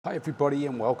Hi everybody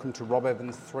and welcome to Rob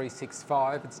Evans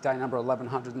 365. It's day number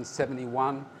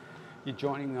 1171. You're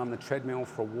joining me on the treadmill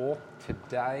for a walk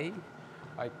today.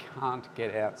 I can't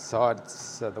get outside.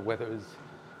 The weather is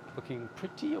looking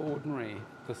pretty ordinary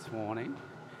this morning.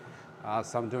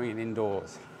 So I'm doing it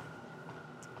indoors.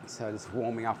 So just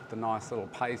warming up at the nice little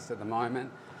pace at the moment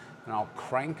and I'll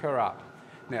crank her up.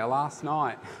 Now last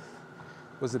night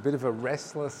was a bit of a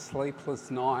restless, sleepless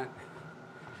night.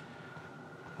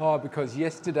 Because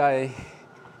yesterday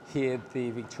here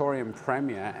the Victorian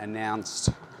Premier announced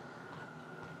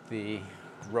the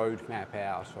roadmap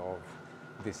out of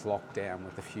this lockdown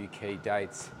with a few key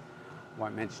dates.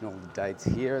 Won't mention all the dates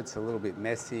here, it's a little bit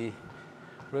messy.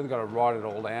 Really got to write it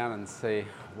all down and see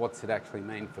what's it actually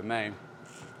mean for me.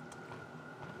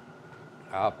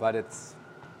 But it's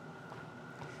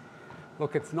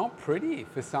not pretty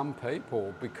for some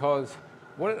people, because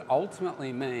what it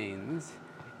ultimately means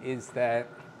is that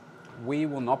we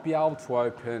will not be able to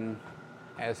open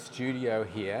our studio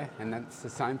here, and that's the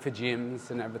same for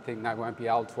gyms and everything. They won't be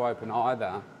able to open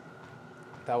either.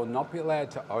 They will not be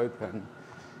allowed to open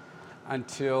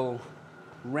until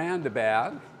round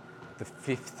about the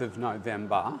 5th of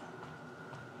November.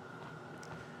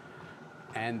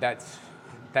 And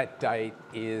that date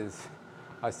is,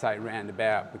 I say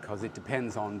roundabout because it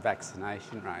depends on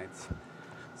vaccination rates.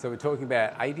 So we're talking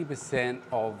about 80%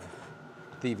 of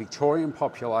the Victorian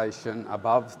population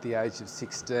above the age of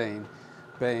 16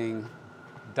 being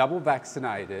double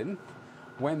vaccinated.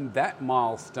 When that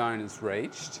milestone is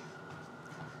reached,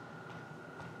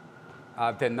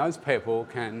 then those people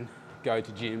can go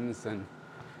to gyms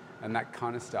and that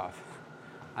kind of stuff.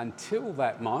 Until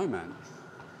that moment,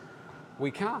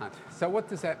 we can't. So what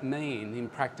does that mean in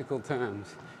practical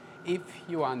terms? If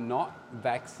you are not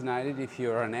vaccinated, if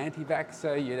you're an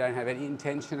anti-vaxxer, you don't have any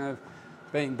intention of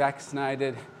being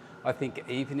vaccinated, I think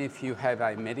even if you have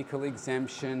a medical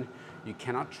exemption, you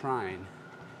cannot train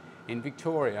in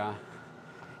Victoria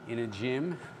in a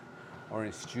gym or in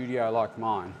a studio like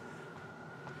mine.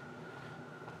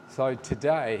 So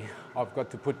today I've got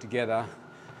to put together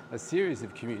a series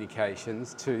of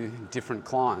communications to different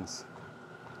clients.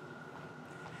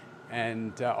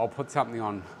 And I'll put something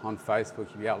on Facebook,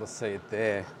 you'll be able to see it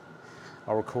there.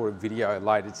 I'll record a video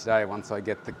later today once I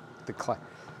get the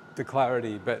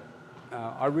clarity, but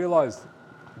I realise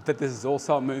that this is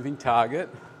also a moving target.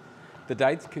 The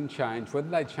dates can change. Whether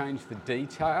they change the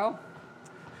detail,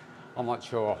 I'm not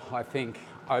sure. I think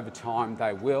over time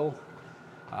they will.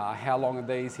 How long are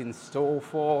these in store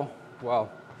for?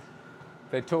 Well,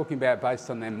 they're talking about,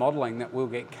 based on their modelling, that we'll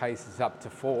get cases up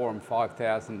to 4,000 and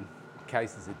 5,000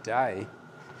 cases a day.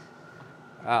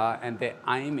 And they're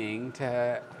aiming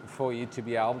for you to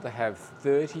be able to have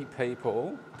 30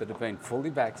 people that have been fully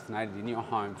vaccinated in your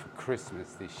home for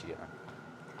Christmas this year.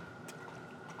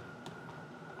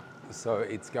 So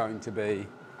it's going to be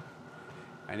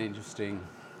an interesting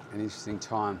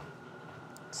time.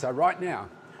 So right now,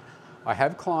 I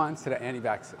have clients that are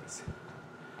anti-vaxxers,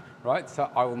 right?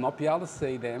 So I will not be able to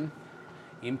see them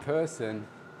in person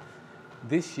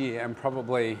this year and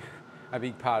probably a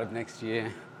big part of next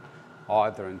year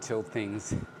either, until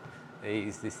things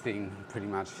ease. This thing pretty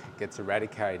much gets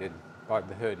eradicated by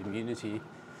the herd immunity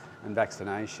and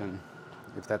vaccination,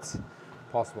 if that's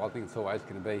possible. I think it's always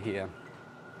going to be here.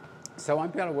 So I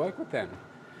won't be able to work with them.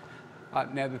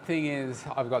 Now the thing is,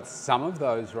 I've got some of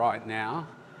those right now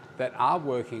that are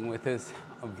working with us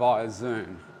via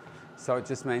Zoom. So it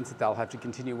just means that they'll have to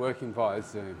continue working via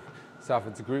Zoom. So if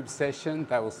it's a group session,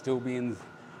 they will still be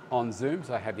on Zoom.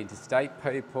 So I have interstate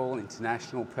people,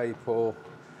 international people,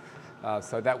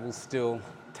 so that will still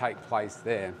take place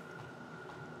there.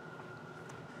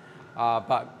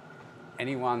 But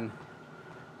anyone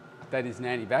that is an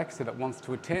anti-vaxxer that wants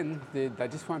to attend, they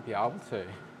just won't be able to.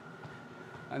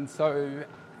 And so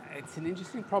it's an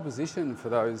interesting proposition for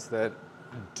those that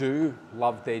do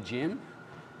love their gym.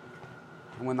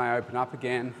 And when they open up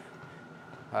again,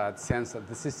 it sounds like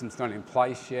the system's not in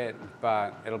place yet,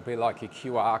 but it'll be like a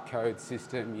QR code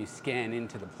system. You scan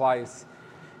into the place,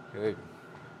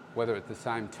 whether at the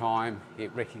same time it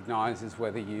recognises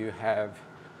whether you have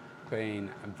been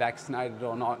vaccinated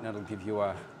or not, and it'll give you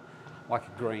like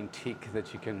a green tick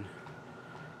that you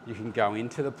can go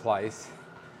into the place,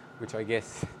 which I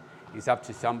guess is up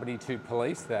to somebody to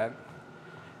police that.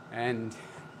 And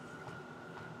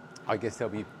I guess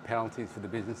there'll be penalties for the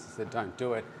businesses that don't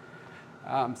do it.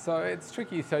 So it's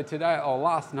tricky. So today, or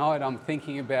last night, I'm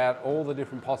thinking about all the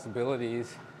different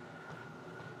possibilities.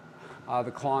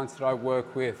 The clients that I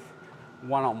work with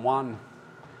one-on-one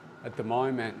at the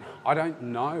moment, I don't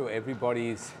know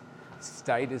everybody's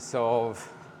status of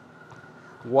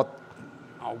what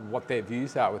what their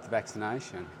views are with the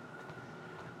vaccination.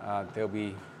 There'll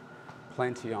be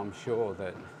plenty, I'm sure,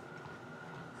 that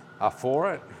are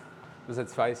for it. Because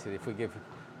let's face it, if we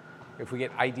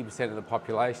get 80% of the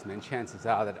population, then chances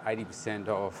are that 80%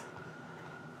 of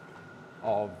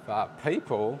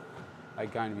people are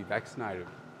going to be vaccinated.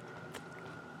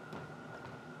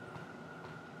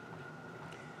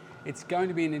 It's going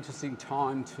to be an interesting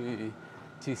time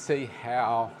to see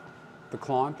how the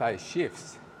client base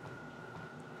shifts.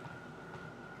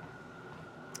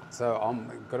 So I'm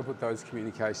got to put those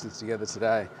communications together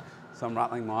today. So I'm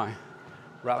rattling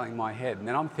my head, and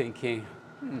then I'm thinking,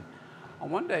 I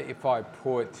wonder if I've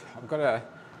got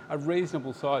a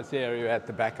reasonable sized area at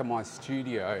the back of my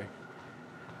studio.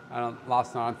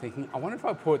 Last night I'm thinking, I wonder if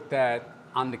I put that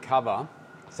undercover,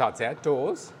 so it's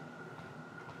outdoors,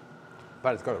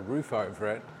 but it's got a roof over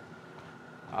it,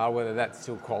 whether that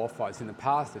still qualifies. In the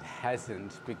past it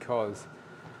hasn't, because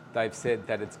they've said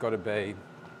that it's got to be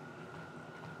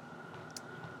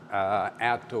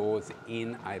outdoors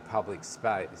in a public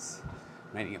space,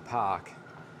 meaning a park.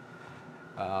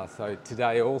 So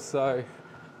today also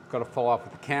I've got to follow up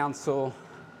with the council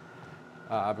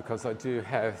because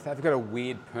they've got a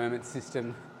weird permit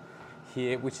system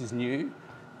here, which is new.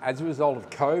 As a result of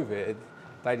COVID,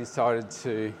 they decided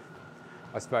to,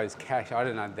 I suppose, I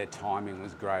don't know if their timing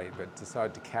was great, but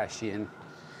decided to cash in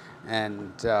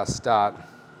and start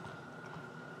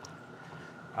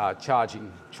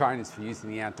charging trainers for using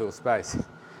the outdoor space.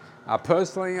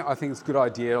 Personally, I think it's a good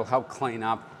idea. It'll help clean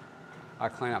up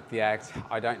the act.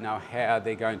 I don't know how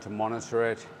they're going to monitor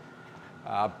it,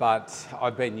 but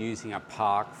I've been using a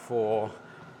park for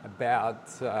about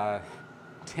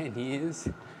 10 years,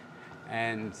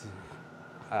 and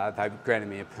they've granted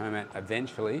me a permit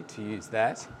eventually to use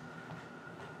that.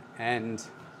 And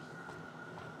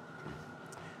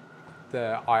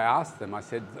I asked them, I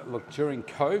said, look, during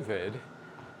COVID,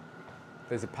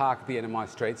 there's a park at the end of my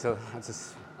street, so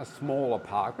it's a smaller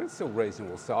park, but it's still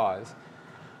reasonable size.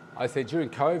 I said, during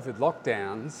COVID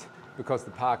lockdowns, because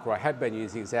the park where I had been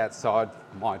using is outside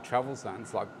my travel zone,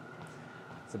 it's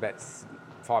about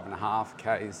 5.5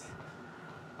 k's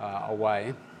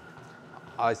away.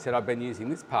 I said, I've been using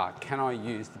this park. Can I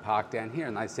use the park down here?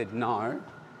 And they said no,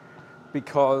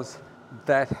 because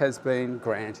that has been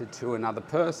granted to another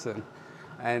person.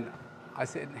 And I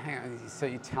said, hang on, so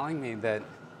you're telling me that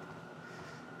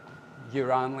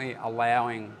you're only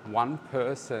allowing one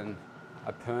person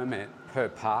a permit per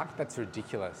park? That's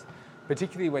ridiculous,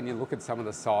 particularly when you look at some of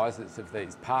the sizes of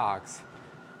these parks,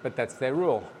 but that's their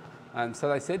rule. And so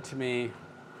they said to me,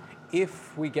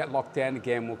 if we get locked down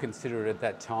again, we'll consider it at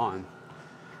that time.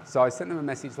 So I sent them a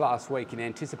message last week in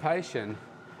anticipation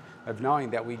of knowing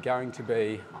that we're going to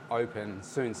be open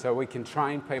soon. So we can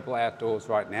train people outdoors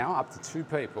right now, up to 2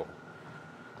 people.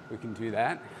 We can do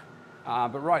that.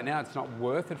 But right now it's not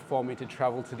worth it for me to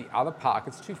travel to the other park.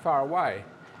 It's too far away.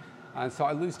 And so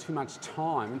I lose too much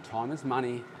time, and time is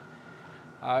money,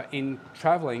 in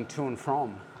travelling to and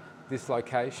from this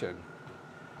location.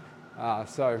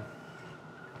 So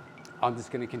I'm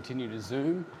just going to continue to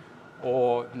Zoom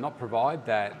or not provide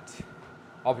that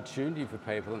opportunity for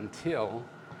people until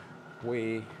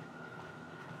we,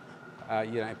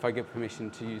 if I get permission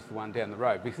to use the one down the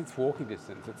road, because it's walking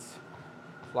distance. It's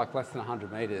like less than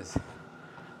 100 metres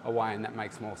away, and that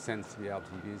makes more sense to be able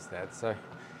to use that. So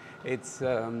it's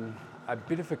a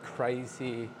bit of a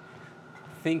crazy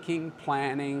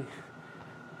planning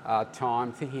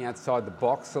time, thinking outside the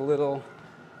box a little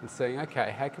and saying,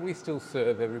 okay, how can we still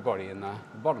serve everybody? And the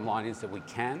bottom line is that we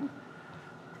can,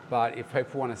 but if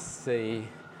people want to see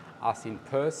us in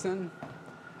person,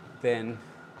 then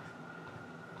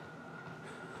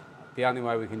the only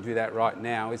way we can do that right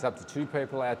now is up to 2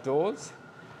 people outdoors.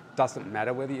 Doesn't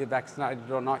matter whether you're vaccinated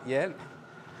or not yet,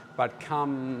 but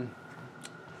come,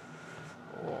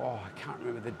 I can't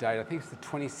remember the date, I think it's the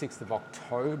 26th of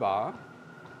October,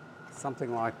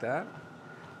 something like that.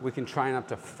 We can train up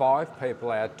to 5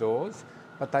 people outdoors,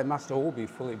 but they must all be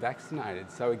fully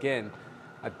vaccinated. So again,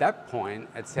 at that point,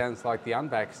 it sounds like the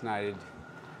unvaccinated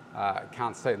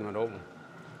can't see them at all.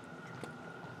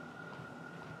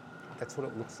 That's what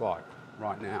it looks like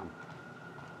right now.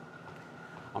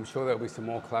 I'm sure there'll be some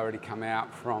more clarity come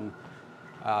out from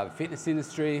the fitness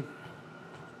industry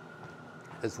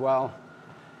as well.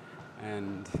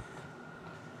 And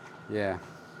yeah,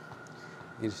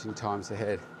 interesting times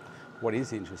ahead. What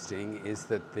is interesting is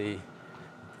that the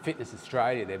Fitness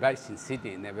Australia, they're based in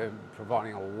Sydney, and they've been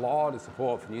providing a lot of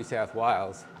support for New South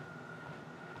Wales.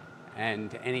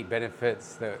 And any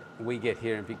benefits that we get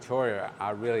here in Victoria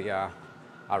are really a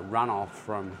runoff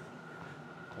from,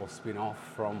 or spin off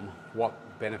from, what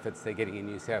benefits they're getting in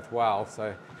New South Wales.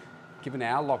 So given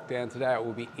our lockdown today, it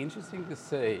will be interesting to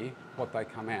see what they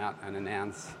come out and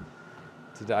announce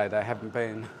today. They haven't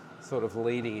been sort of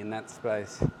leading in that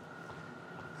space,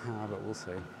 but we'll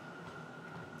see.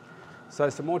 So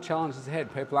some more challenges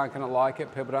ahead. People aren't going to like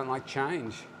it. People don't like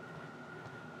change.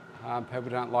 People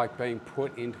don't like being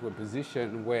put into a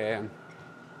position where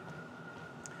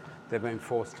they've been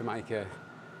forced to make a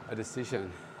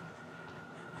decision.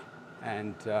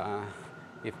 And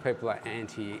if people are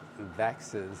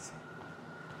anti-vaxxers,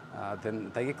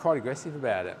 then they get quite aggressive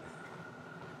about it.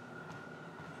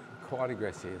 Quite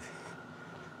aggressive.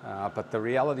 But the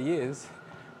reality is,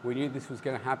 we knew this was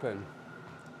going to happen.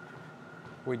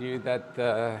 We knew that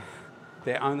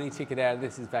their only ticket out of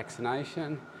this is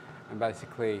vaccination, and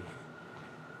basically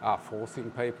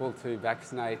forcing people to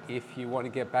vaccinate if you want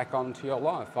to get back onto your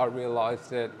life. I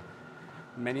realised it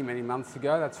many, many months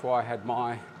ago. That's why I had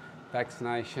my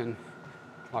vaccination.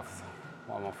 My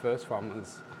first one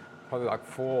was probably like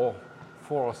four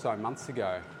or so months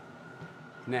ago.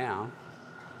 Now,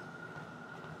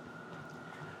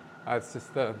 it's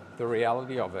just the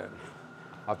reality of it.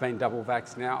 I've been double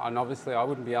vaxxed now, and obviously I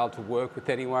wouldn't be able to work with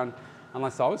anyone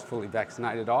unless I was fully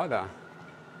vaccinated either.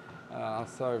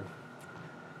 So,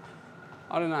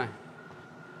 I don't know.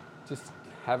 Just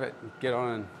have it, get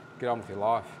on with your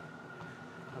life.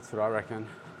 That's what I reckon.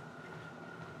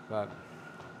 But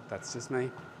that's just me.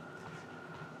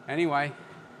 Anyway,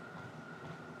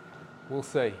 we'll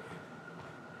see.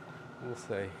 We'll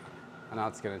see. I know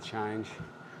it's going to change.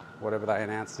 Whatever they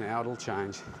announce now, it'll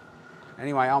change.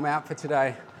 Anyway, I'm out for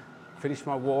today. Finish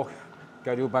my walk,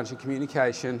 go do a bunch of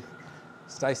communication.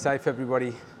 Stay safe,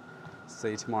 everybody.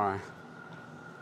 See you tomorrow.